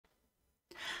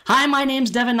Hi, my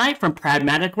name's Devin Knight from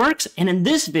Pragmatic Works, and in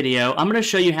this video, I'm going to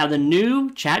show you how the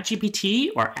new ChatGPT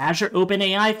or Azure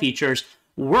OpenAI features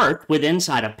work with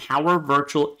inside of Power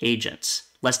Virtual Agents.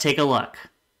 Let's take a look.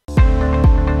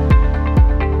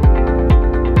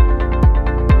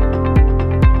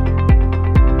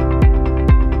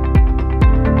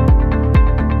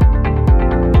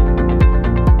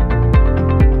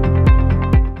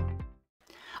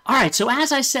 Alright, so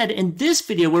as I said, in this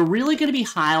video, we're really going to be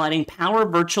highlighting Power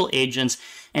Virtual Agents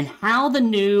and how the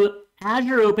new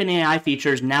Azure OpenAI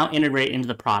features now integrate into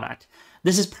the product.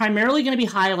 This is primarily going to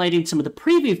be highlighting some of the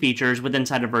preview features with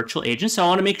inside of Virtual Agents, so I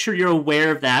want to make sure you're aware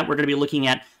of that. We're going to be looking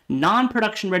at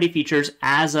non-production ready features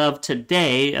as of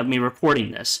today of me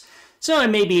recording this. So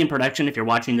it may be in production if you're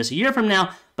watching this a year from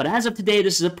now, but as of today,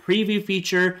 this is a preview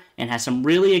feature and has some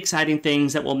really exciting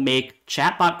things that will make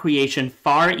chatbot creation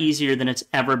far easier than it's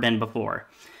ever been before.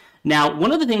 Now,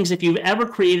 one of the things, if you've ever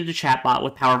created a chatbot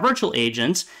with Power Virtual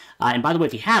Agents, and by the way,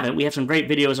 if you haven't, we have some great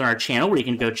videos on our channel where you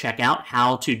can go check out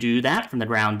how to do that from the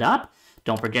ground up.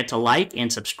 Don't forget to like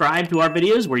and subscribe to our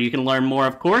videos where you can learn more,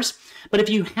 of course. But if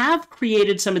you have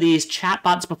created some of these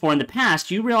chatbots before in the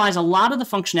past, you realize a lot of the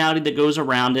functionality that goes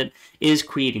around it is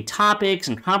creating topics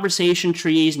and conversation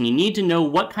trees, and you need to know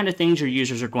what kind of things your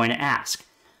users are going to ask.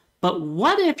 But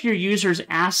what if your users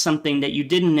ask something that you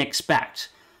didn't expect?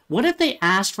 What if they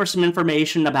asked for some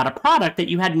information about a product that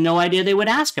you had no idea they would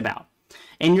ask about?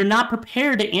 And you're not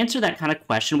prepared to answer that kind of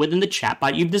question within the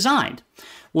chatbot you've designed.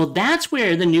 Well, that's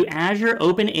where the new Azure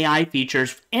OpenAI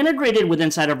features integrated with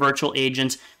inside of Virtual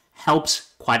Agents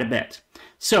helps quite a bit.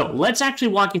 So let's actually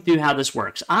walk you through how this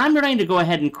works. I'm going to go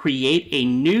ahead and create a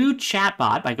new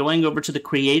chatbot by going over to the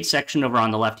Create section over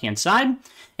on the left-hand side.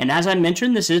 And as I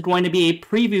mentioned, this is going to be a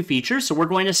preview feature, so we're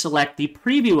going to select the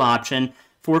preview option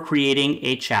for creating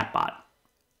a chatbot.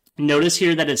 Notice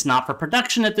here that it's not for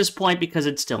production at this point because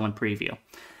it's still in preview.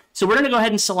 So we're going to go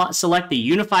ahead and select the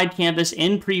Unified Canvas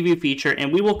in Preview feature,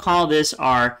 and we will call this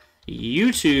our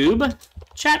YouTube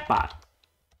Chatbot.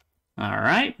 All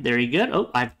right, very good.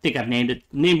 Oh, I think I've named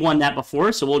one that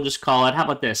before, so we'll just call it, how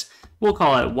about this? We'll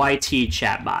call it YT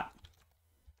Chatbot.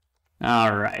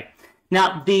 All right.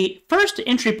 Now, the first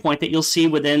entry point that you'll see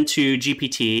within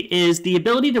GPT is the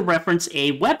ability to reference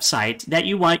a website that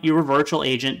you want your virtual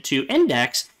agent to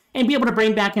index and be able to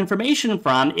bring back information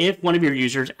from if one of your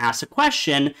users asks a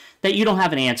question that you don't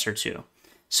have an answer to.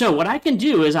 So what I can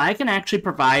do is I can actually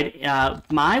provide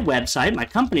my website, my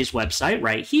company's website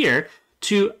right here,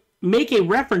 to make a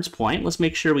reference point. Let's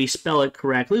make sure we spell it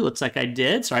correctly. Looks like I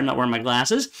did. Sorry, I'm not wearing my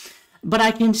glasses. But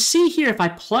I can see here if I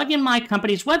plug in my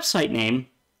company's website name,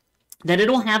 that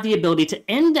it'll have the ability to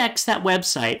index that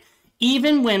website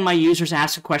even when my users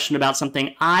ask a question about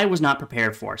something I was not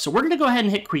prepared for. So we're going to go ahead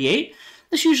and hit Create.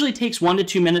 This usually takes 1 to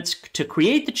 2 minutes to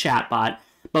create the chatbot,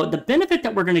 but the benefit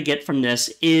that we're going to get from this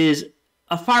is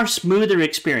a far smoother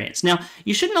experience. Now,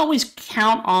 you shouldn't always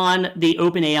count on the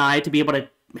OpenAI to be able to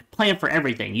plan for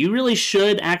everything. You really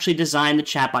should actually design the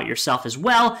chatbot yourself as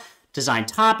well, design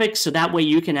topics, so that way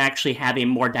you can actually have a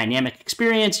more dynamic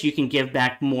experience. You can give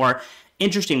back more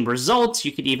interesting results.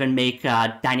 You could even make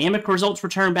dynamic results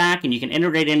return back, and you can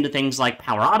integrate into things like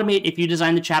Power Automate if you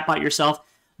design the chatbot yourself.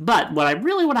 But what I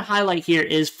really want to highlight here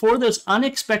is for those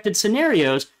unexpected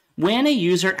scenarios when a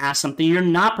user asks something you're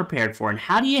not prepared for. And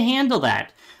how do you handle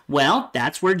that? Well,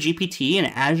 that's where GPT and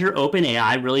Azure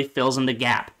OpenAI really fills in the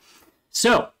gap.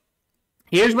 So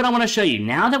here's what I want to show you.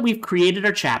 Now that we've created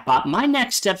our chatbot, my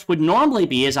next steps would normally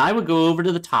be is I would go over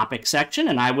to the topic section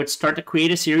and I would start to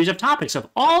create a series of topics of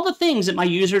all the things that my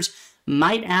users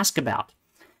might ask about.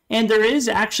 And there is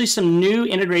actually some new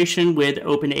integration with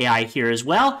OpenAI here as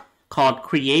well, called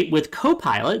Create with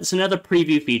Copilot. It's another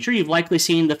preview feature. You've likely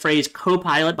seen the phrase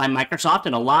Copilot by Microsoft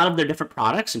in a lot of their different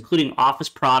products, including Office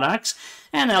products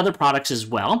and other products as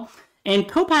well. And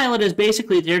Copilot is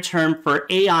basically their term for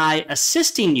AI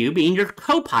assisting you, being your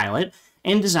Copilot,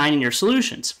 in designing your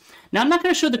solutions. Now, I'm not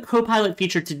going to show the Copilot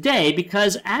feature today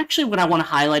because actually what I want to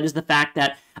highlight is the fact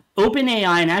that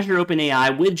OpenAI and Azure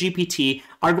OpenAI with GPT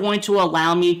are going to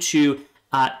allow me to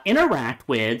interact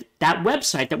with that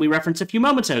website that we referenced a few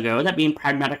moments ago, that being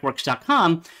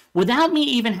pragmaticworks.com, without me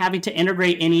even having to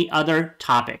integrate any other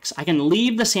topics. I can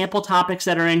leave the sample topics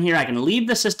that are in here, I can leave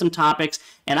the system topics,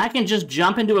 and I can just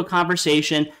jump into a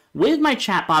conversation with my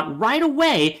chatbot right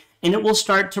away, and it will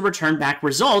start to return back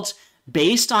results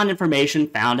based on information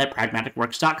found at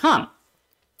pragmaticworks.com.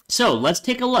 So let's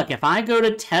take a look. If I go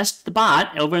to test the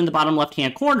bot over in the bottom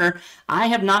left-hand corner, I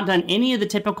have not done any of the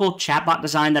typical chatbot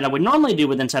design that I would normally do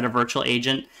with inside a virtual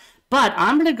agent, but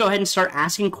I'm going to go ahead and start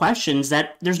asking questions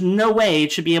that there's no way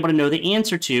it should be able to know the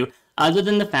answer to other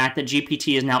than the fact that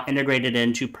GPT is now integrated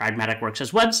into Pragmatic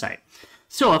Works' website.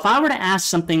 So if I were to ask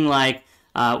something like,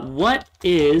 what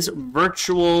is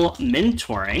virtual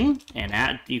mentoring?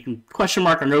 And you can question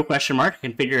mark or no question mark, you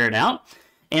can figure it out.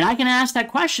 And I can ask that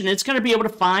question. It's going to be able to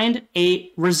find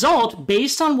a result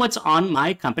based on what's on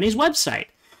my company's website.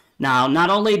 Now, not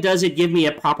only does it give me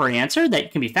a proper answer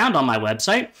that can be found on my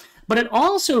website, but it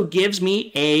also gives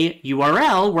me a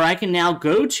URL where I can now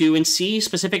go to and see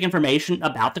specific information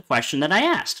about the question that I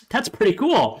asked. That's pretty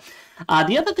cool.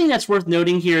 The other thing that's worth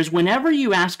noting here is whenever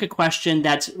you ask a question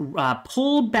that's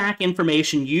pulled back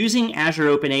information using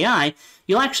Azure OpenAI,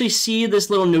 you'll actually see this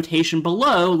little notation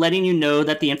below letting you know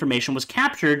that the information was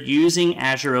captured using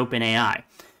Azure OpenAI.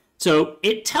 So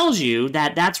it tells you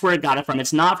that that's where it got it from.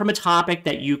 It's not from a topic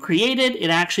that you created. It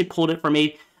actually pulled it from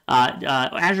a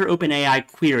Azure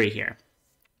OpenAI query here.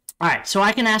 All right, so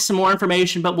I can ask some more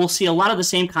information, but we'll see a lot of the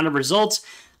same kind of results.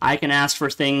 I can ask for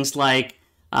things like,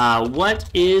 what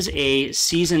is a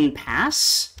season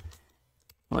pass?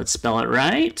 Let's spell it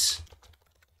right.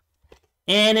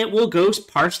 And it will go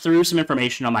parse through some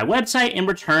information on my website and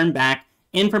return back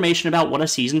information about what a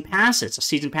season pass is. A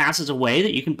season pass is a way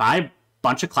that you can buy a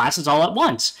bunch of classes all at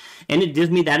once. And it gives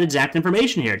me that exact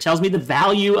information here. It tells me the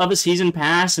value of a season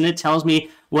pass, and it tells me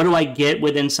what do I get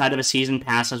with inside of a season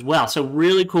pass as well. So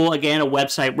really cool, again, a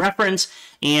website reference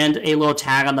and a little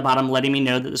tag on the bottom letting me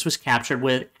know that this was captured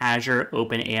with Azure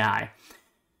OpenAI.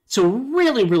 So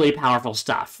really, really powerful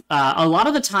stuff. A lot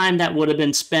of the time that would have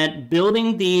been spent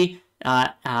building the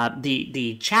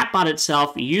chatbot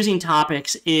itself using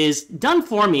topics is done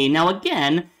for me. Now,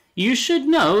 again, you should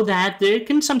know that it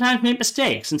can sometimes make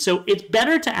mistakes. And so it's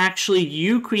better to actually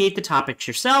you create the topics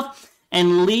yourself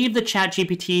and leave the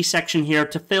ChatGPT section here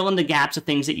to fill in the gaps of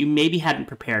things that you maybe hadn't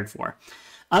prepared for.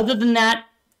 Other than that,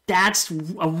 that's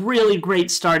a really great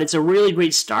start. It's a really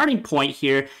great starting point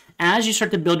here as you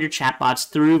start to build your chatbots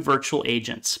through virtual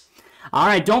agents. All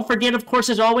right, don't forget, of course,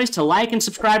 as always, to like and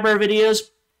subscribe to our videos.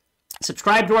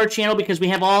 Subscribe to our channel because we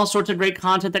have all sorts of great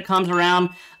content that comes around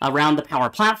the Power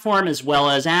Platform as well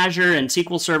as Azure and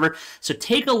SQL Server. So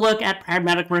take a look at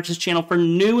Pragmatic Works' channel for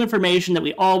new information that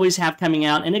we always have coming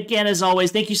out. And again, as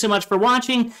always, thank you so much for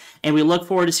watching, and we look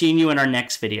forward to seeing you in our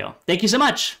next video. Thank you so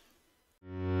much.